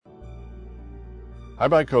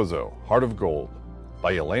Habaikozo, Heart of Gold,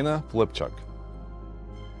 by Elena Filipchuk.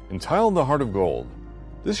 Entitled The Heart of Gold,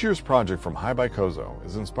 this year's project from Habaikozo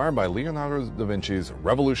is inspired by Leonardo da Vinci's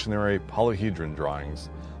revolutionary polyhedron drawings,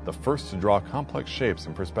 the first to draw complex shapes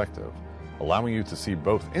in perspective, allowing you to see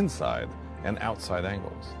both inside and outside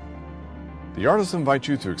angles. The artist invites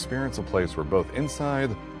you to experience a place where both inside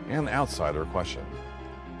and outside are questioned,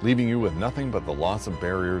 leaving you with nothing but the loss of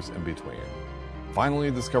barriers in between, finally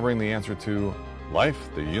discovering the answer to life,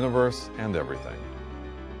 the universe, and everything.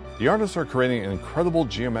 The artists are creating an incredible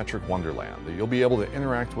geometric wonderland that you'll be able to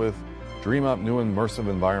interact with, dream up new immersive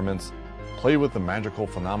environments, play with the magical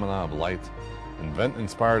phenomena of light, invent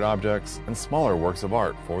inspired objects, and smaller works of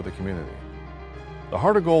art for the community. The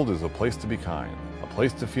Heart of Gold is a place to be kind, a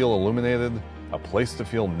place to feel illuminated, a place to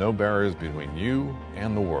feel no barriers between you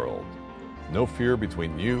and the world, no fear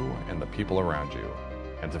between you and the people around you,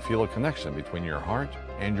 and to feel a connection between your heart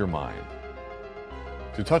and your mind.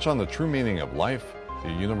 To touch on the true meaning of life,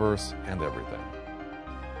 the universe, and everything.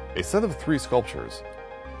 A set of 3 sculptures,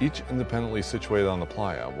 each independently situated on the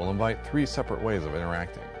playa, will invite 3 separate ways of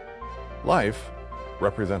interacting. Life,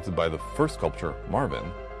 represented by the first sculpture, Marvin,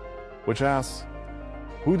 which asks,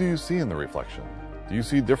 who do you see in the reflection? Do you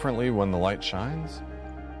see differently when the light shines?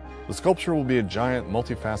 The sculpture will be a giant,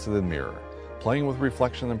 multifaceted mirror, playing with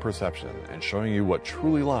reflection and perception, and showing you what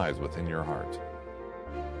truly lies within your heart.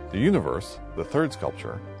 The universe, the third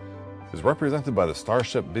sculpture, is represented by the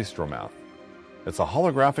starship Bistromouth. It's a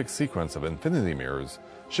holographic sequence of infinity mirrors,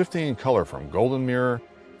 shifting in color from golden mirror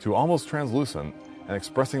to almost translucent and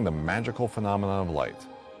expressing the magical phenomena of light.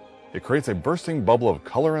 It creates a bursting bubble of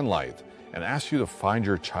color and light and asks you to find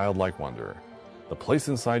your childlike wonder, the place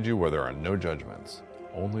inside you where there are no judgments,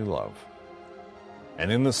 only love.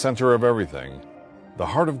 And in the center of everything, the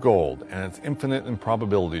Heart of Gold and its infinite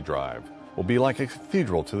improbability drive will be like a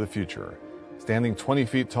cathedral to the future, standing 20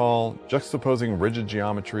 feet tall, juxtaposing rigid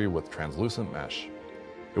geometry with translucent mesh.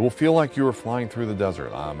 It will feel like you are flying through the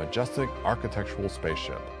desert on a majestic architectural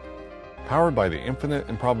spaceship, powered by the infinite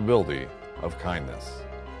improbability of kindness.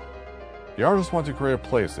 The artists want to create a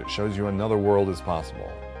place that shows you another world is possible,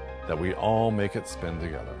 that we all make it spin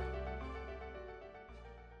together.